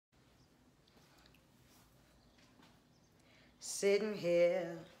Sitting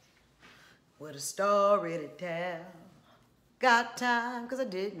here with a story to tell. Got time because I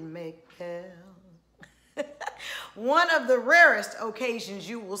didn't make hell. One of the rarest occasions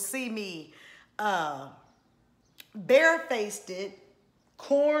you will see me barefaced it,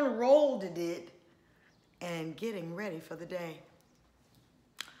 corn rolled it, and getting ready for the day.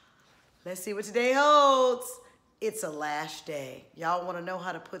 Let's see what today holds. It's a lash day. Y'all want to know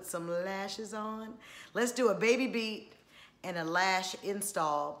how to put some lashes on? Let's do a baby beat and a lash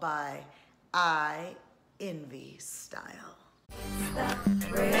install by iEnVstyle.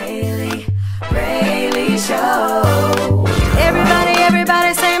 Brely show.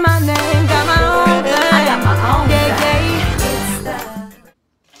 Everybody say my name. Got my own thing. I got my own thing.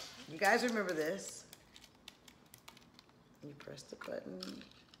 You guys remember this? You press the button.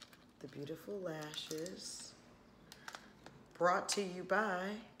 The beautiful lashes. Brought to you by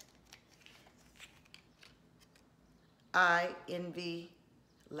iEnVstyle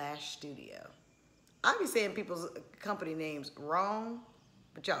Lash Studio. I be saying people's company names wrong,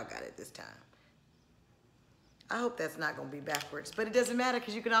 but y'all got it this time. I hope that's not gonna be backwards, but it doesn't matter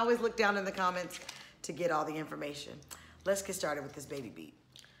because you can always look down in the comments to get all the information. Let's get started with this baby beat.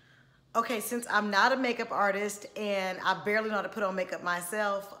 Okay, since I'm not a makeup artist and I barely know how to put on makeup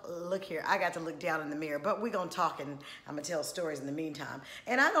myself, look here, I got to look down in the mirror, but we're gonna talk and I'm gonna tell stories in the meantime.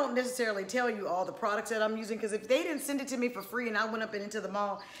 And I don't necessarily tell you all the products that I'm using because if they didn't send it to me for free and I went up into the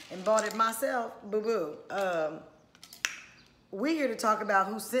mall and bought it myself, boo-boo. We're here to talk about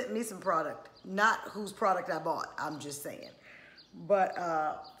who sent me some product, not whose product I bought, I'm just saying. But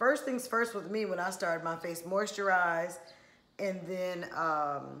first things first with me when I started my face, moisturize and then,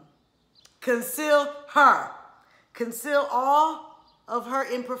 conceal her. Conceal all of her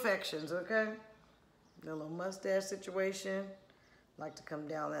imperfections, okay? The little mustache situation. Like to come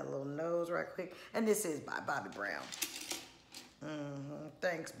down that little nose right quick. And this is by Bobbi Brown.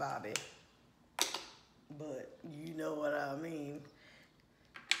 Thanks, Bobby. But you know what I mean.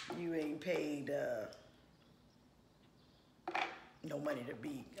 You ain't paid no money to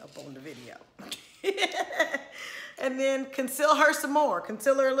be up on the video. And then conceal her some more.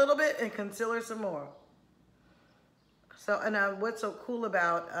 Conceal her a little bit and conceal her some more. So, and what's so cool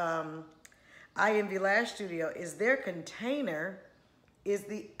about iEnVstyle Lash Studio is their container is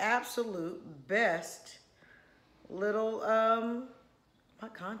the absolute best little, my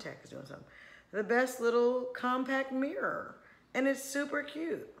contact is doing something. The best little compact mirror. And it's super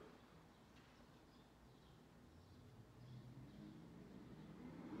cute.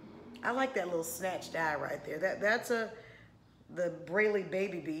 I like that little snatched eye right there. That's the Brely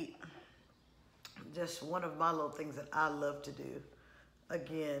baby beat. Just one of my little things that I love to do.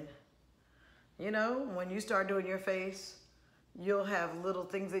 Again, you know, when you start doing your face, you'll have little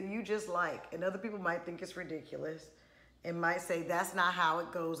things that you just like. And other people might think it's ridiculous and might say that's not how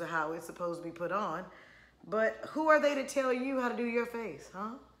it goes or how it's supposed to be put on. But who are they to tell you how to do your face,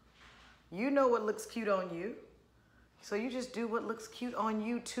 huh? You know what looks cute on you. So you just do what looks cute on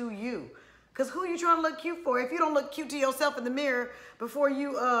you to you. Because who are you trying to look cute for? If you don't look cute to yourself in the mirror before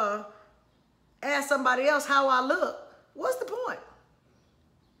you ask somebody else how I look, what's the point?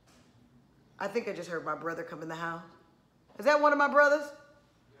 I think I just heard my brother come in the house. Is that one of my brothers?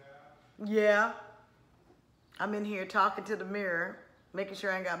 Yeah. Yeah. I'm in here talking to the mirror, making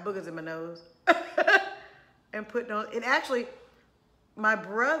sure I ain't got boogers in my nose. And putting on, and actually, my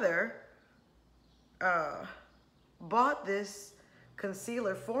brother, bought this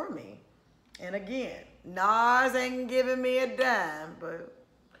concealer for me. And again, NARS ain't giving me a dime, but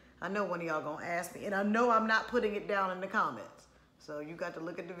I know one of y'all gonna ask me, and I know I'm not putting it down in the comments. So you got to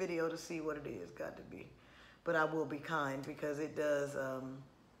look at the video to see what it is, got to be. But I will be kind because it does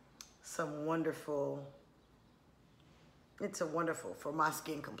some wonderful, it's a wonderful for my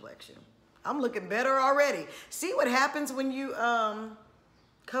skin complexion. I'm looking better already. See what happens when you,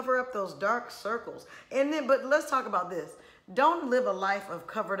 cover up those dark circles. And then, but let's talk about this. Don't live a life of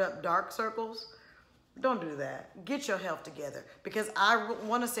covered up dark circles. Don't do that. Get your health together. Because I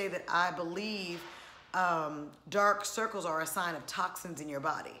want to say that I believe dark circles are a sign of toxins in your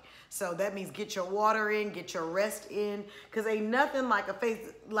body. So that means get your water in, get your rest in. Because ain't nothing like a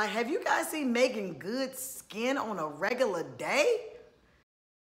face. Like, have you guys seen Megan Good's skin on a regular day?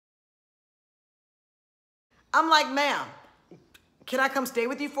 I'm like, ma'am, can I come stay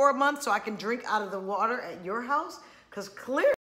with you for a month so I can drink out of the water at your house? Because clearly